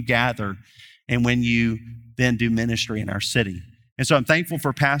church when you gather and when you then do ministry in our city. And so I'm thankful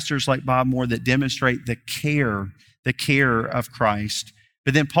for pastors like Bob Moore that demonstrate the care of Christ.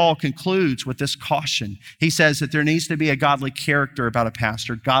 But then Paul concludes with this caution. He says that there needs to be a godly character about a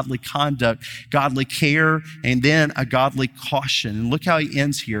pastor, godly conduct, godly care, and then a godly caution. And look how he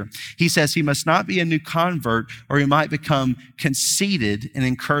ends here. He says he must not be a new convert or he might become conceited and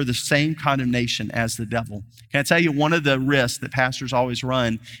incur the same condemnation as the devil. Can I tell you, one of the risks that pastors always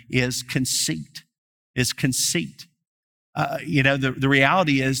run is conceit. The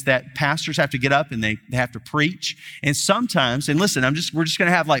reality is that pastors have to get up and they have to preach. And sometimes, and listen, we're just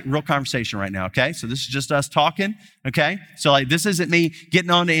going to have like real conversation right now. Okay. So this is just us talking. Okay. So like, this isn't me getting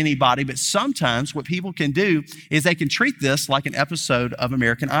on to anybody, but sometimes what people can do is they can treat this like an episode of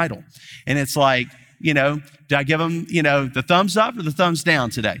American Idol. And it's like, did I give them, the thumbs up or the thumbs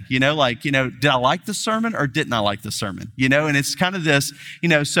down today? Did I like the sermon or didn't I like the sermon? And it's kind of this,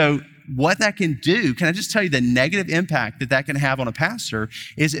 so what that can do, can I just tell you the negative impact that can have on a pastor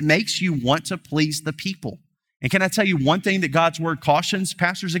is it makes you want to please the people. And can I tell you one thing that God's word cautions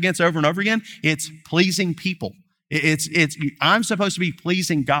pastors against over and over again? It's pleasing people. I'm supposed to be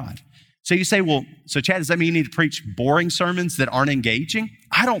pleasing God. So you say, well, so Chad, does that mean you need to preach boring sermons that aren't engaging?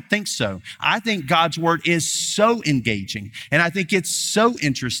 I don't think so. I think God's word is so engaging. And I think it's so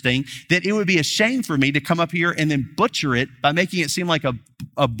interesting that it would be a shame for me to come up here and then butcher it by making it seem like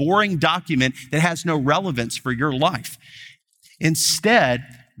a a boring document that has no relevance for your life. Instead,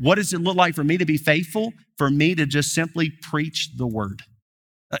 what does it look like for me to be faithful? For me to just simply preach the word.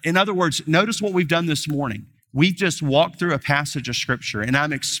 In other words, notice what we've done this morning. We've just walked through a passage of scripture and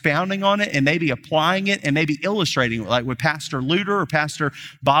I'm expounding on it and maybe applying it and maybe illustrating it like with Pastor Luter or Pastor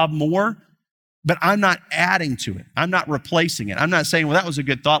Bob Moore, but I'm not adding to it. I'm not replacing it. I'm not saying, well, that was a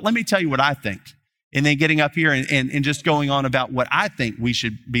good thought. Let me tell you what I think. And then getting up here and just going on about what I think we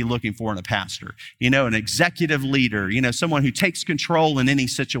should be looking for in a pastor. An executive leader, someone who takes control in any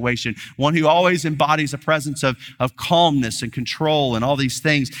situation, one who always embodies a presence of calmness and control and all these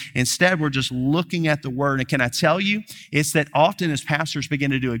things. Instead, we're just looking at the word. And can I tell you, it's that often as pastors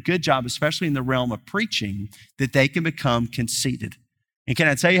begin to do a good job, especially in the realm of preaching, that they can become conceited. And can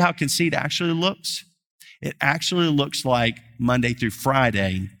I tell you how conceit actually looks? It actually looks like Monday through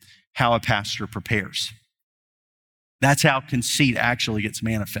Friday, how a pastor prepares. That's how conceit actually gets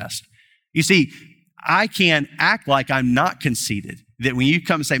manifest. You see, I can act like I'm not conceited. That when you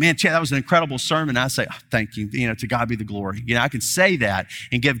come and say, man, Chad, that was an incredible sermon, I say, oh, thank you, to God be the glory. I can say that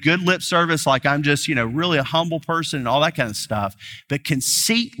and give good lip service like I'm just, really a humble person and all that kind of stuff. But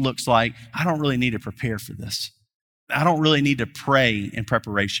conceit looks like, I don't really need to prepare for this. I don't really need to pray in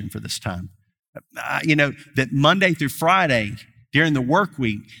preparation for this time. That Monday through Friday, during the work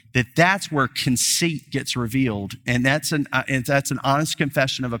week, that's where conceit gets revealed. And that's an honest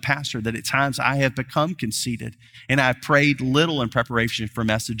confession of a pastor that at times I have become conceited and I've prayed little in preparation for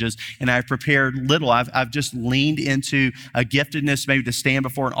messages and I've prepared little. I've just leaned into a giftedness maybe to stand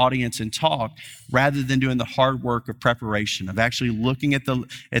before an audience and talk rather than doing the hard work of preparation, of actually looking at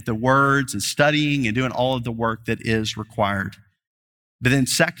the words and studying and doing all of the work that is required. But then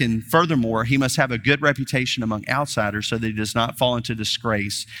second, furthermore, he must have a good reputation among outsiders so that he does not fall into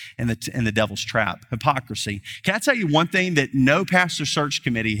disgrace and the devil's trap, hypocrisy. Can I tell you one thing that no pastor search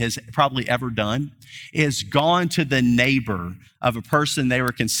committee has probably ever done is gone to the neighbor of a person they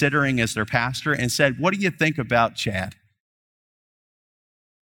were considering as their pastor and said, what do you think about Chad?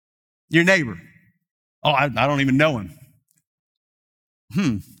 Your neighbor. Oh, I don't even know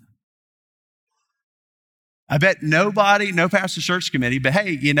him. I bet no pastor search committee, but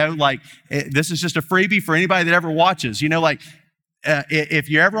hey, this is just a freebie for anybody that ever watches. If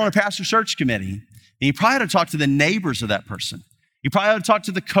you're ever on a pastor search committee, then you probably ought to talk to the neighbors of that person. You probably ought to talk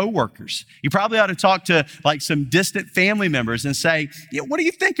to the coworkers. You probably ought to talk to some distant family members and say, what do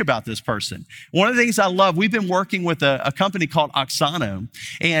you think about this person? One of the things I love, we've been working with a company called Oxano,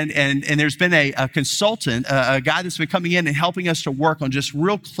 and there's been a consultant, a guy that's been coming in and helping us to work on just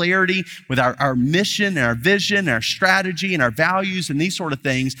real clarity with our mission and our vision and our strategy and our values and these sort of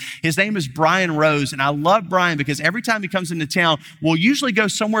things. His name is Brian Rose, and I love Brian because every time he comes into town, we'll usually go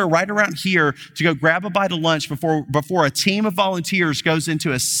somewhere right around here to go grab a bite of lunch before a team of volunteers goes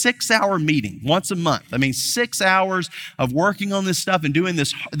into a 6-hour meeting once a month. 6 hours of working on this stuff and doing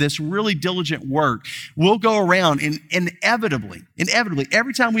this really diligent work. We'll go around and inevitably,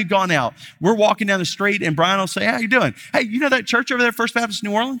 every time we've gone out, we're walking down the street and Brian will say, how you doing? Hey, you know that church over there, First Baptist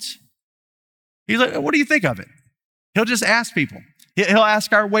New Orleans? He's like, what do you think of it? He'll just ask people. He'll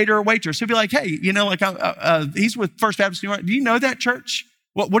ask our waiter or waitress. He'll be like, hey, he's with First Baptist New Orleans. Do you know that church?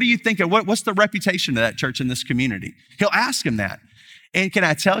 What do you think of what's the reputation of that church in this community? He'll ask him that. And can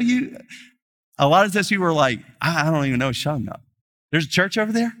I tell you, a lot of those people are like, I don't even know what you're talking about. There's a church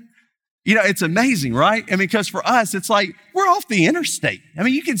over there? It's amazing, right? Because for us, it's like, we're off the interstate.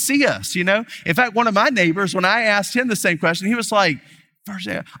 You can see us, In fact, one of my neighbors, when I asked him the same question, he was like,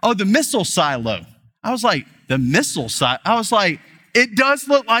 the missile silo. I was like, the missile silo? I was like, it does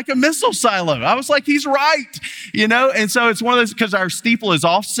look like a missile silo. I was like, he's right, And so it's one of those, because our steeple is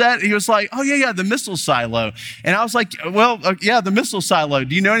offset. He was like, oh yeah, the missile silo. And I was like, well, yeah, the missile silo.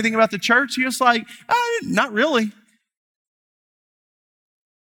 Do you know anything about the church? He was like, not really.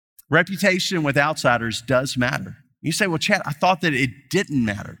 Reputation with outsiders does matter. You say, well, Chad, I thought that it didn't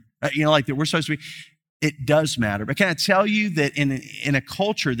matter. That we're supposed to be. It does matter. But can I tell you that in a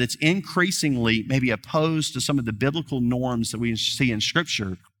culture that's increasingly maybe opposed to some of the biblical norms that we see in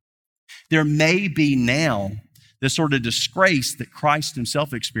Scripture, there may be now this sort of disgrace that Christ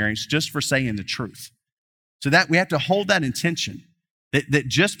himself experienced just for saying the truth. So that we have to hold that in tension. That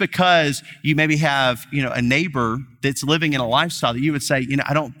just because you maybe have, a neighbor that's living in a lifestyle that you would say,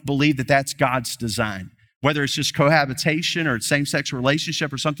 I don't believe that that's God's design. Whether it's just cohabitation or same-sex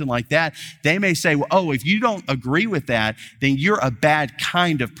relationship or something like that, they may say, well, if you don't agree with that, then you're a bad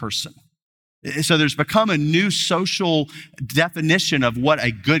kind of person. So there's become a new social definition of what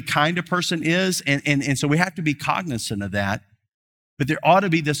a good kind of person is, and so we have to be cognizant of that. But there ought to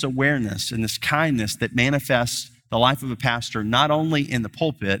be this awareness and this kindness that manifests the life of a pastor, not only in the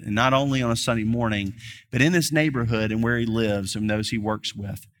pulpit and not only on a Sunday morning, but in his neighborhood and where he lives and those he works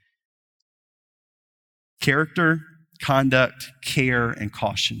with. Character, conduct, care, and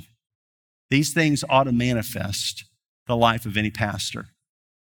caution. These things ought to manifest the life of any pastor.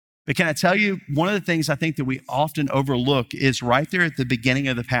 But can I tell you, one of the things I think that we often overlook is right there at the beginning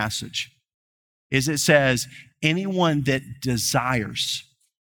of the passage, is it says, anyone that desires,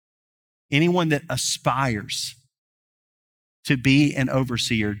 anyone that aspires to be an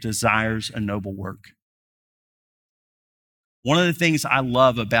overseer desires a noble work. One of the things I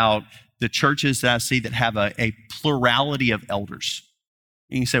love about the churches that I see that have a plurality of elders.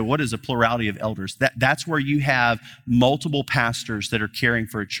 And you say, what is a plurality of elders? That's where you have multiple pastors that are caring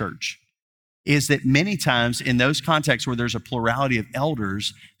for a church. Is that many times in those contexts where there's a plurality of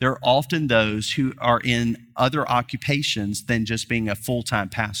elders, there are often those who are in other occupations than just being a full-time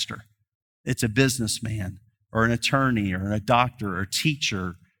pastor. It's a businessman or an attorney or a doctor or a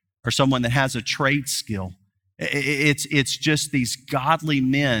teacher or someone that has a trade skill. It's just these godly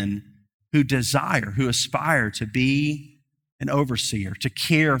men who desire, who aspire to be an overseer, to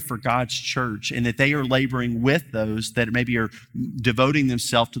care for God's church, and that they are laboring with those that maybe are devoting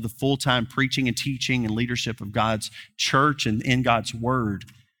themselves to the full-time preaching and teaching and leadership of God's church and in God's word,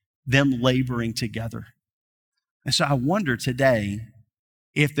 them laboring together. And so I wonder today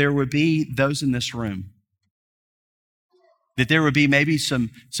if there would be those in this room, that there would be maybe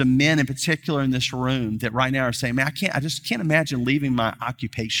some men in particular in this room that right now are saying, man, I just can't imagine leaving my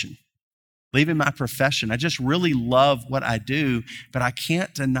occupation, leaving my profession. I just really love what I do, but I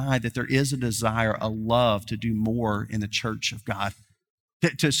can't deny that there is a desire, a love to do more in the church of God,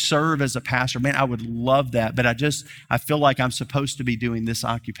 to serve as a pastor. Man, I would love that, but I feel like I'm supposed to be doing this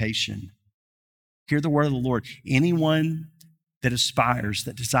occupation. Hear the word of the Lord. Anyone that aspires,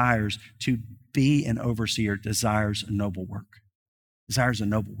 that desires to be an overseer desires a noble work, desires a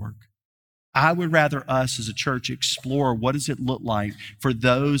noble work. I would rather us as a church explore what does it look like for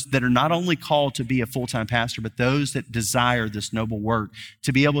those that are not only called to be a full-time pastor, but those that desire this noble work,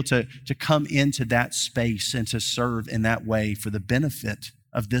 to be able to come into that space and to serve in that way for the benefit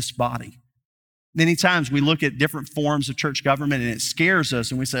of this body. Many times we look at different forms of church government and it scares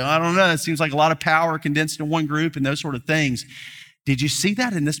us and we say, I don't know, it seems like a lot of power condensed in one group and those sort of things. Did you see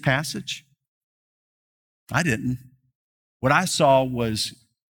that in this passage? I didn't. What I saw was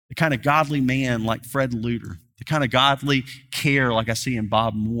the kind of godly man like Fred Luter, the kind of godly care like I see in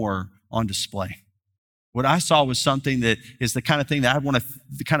Bob Moore on display. What I saw was something that is the kind of thing that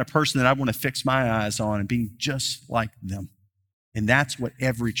the kind of person that I want to fix my eyes on and being just like them. And that's what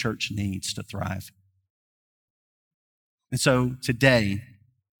every church needs to thrive. And so today,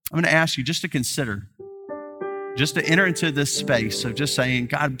 I'm going to ask you just to consider, just to enter into this space of just saying,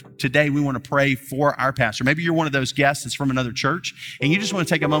 God, today we want to pray for our pastor. Maybe you're one of those guests that's from another church and you just want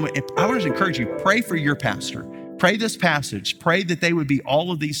to take a moment. I want to encourage you, pray for your pastor. Pray this passage. Pray that they would be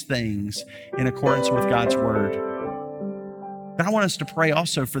all of these things in accordance with God's word. But I want us to pray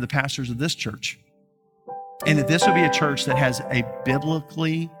also for the pastors of this church, and that this would be a church that has a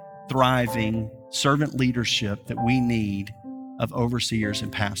biblically thriving servant leadership that we need of overseers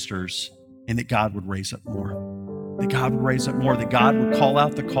and pastors, and that God would raise up more. That God would raise up more, that God would call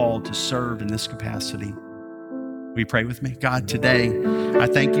out the call to serve in this capacity. Will you pray with me? God, today, I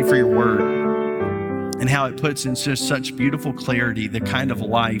thank you for your word and how it puts into such beautiful clarity the kind of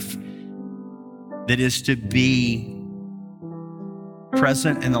life that is to be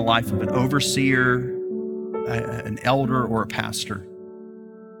present in the life of an overseer, an elder, or a pastor.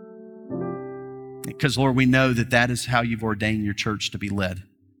 Because, Lord, we know that that is how you've ordained your church to be led.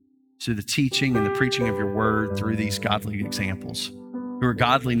 So the teaching and the preaching of your word through these godly examples who are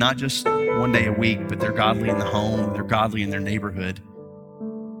godly not just one day a week, but they're godly in the home, they're godly in their neighborhood.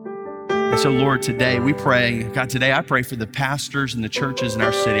 And so, Lord, today we pray, God, today I pray for the pastors and the churches in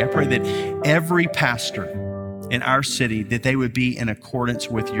our city. I pray that every pastor in our city, that they would be in accordance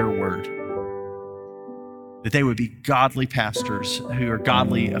with your word, that they would be godly pastors who are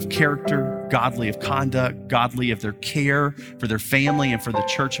godly of character, godly of conduct, godly of their care for their family and for the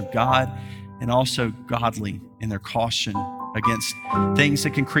church of God, and also godly in their caution against things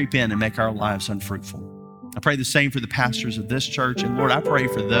that can creep in and make our lives unfruitful. I pray the same for the pastors of this church. And Lord, I pray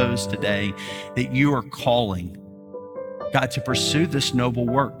for those today that you are calling, God, to pursue this noble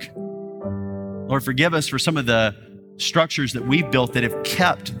work. Lord, forgive us for some of the structures that we've built that have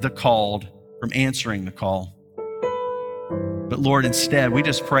kept the called from answering the call. But Lord, instead, we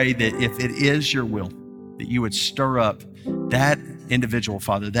just pray that if it is your will, that you would stir up that individual,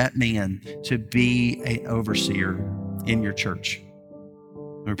 Father, that man, to be an overseer in your church.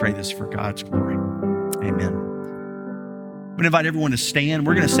 We pray this for God's glory. Amen. to invite everyone to stand.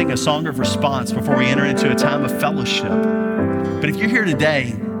 We're going to sing a song of response before we enter into a time of fellowship. But if you're here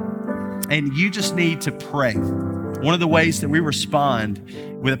today and you just need to pray, one of the ways that we respond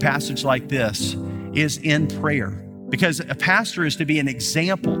with a passage like this is in prayer, because a pastor is to be an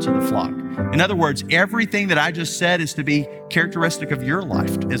example to the flock. In other words, everything that I just said is to be characteristic of your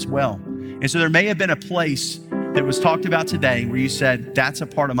life as well. And so there may have been a place that was talked about today where you said, that's a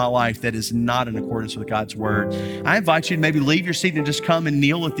part of my life that is not in accordance with God's word. I invite you to maybe leave your seat and just come and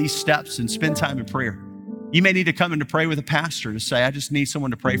kneel at these steps and spend time in prayer. You may need to come in to pray with a pastor to say, I just need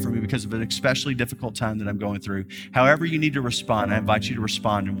someone to pray for me because of an especially difficult time that I'm going through. However you need to respond, I invite you to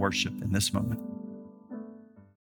respond and worship in this moment.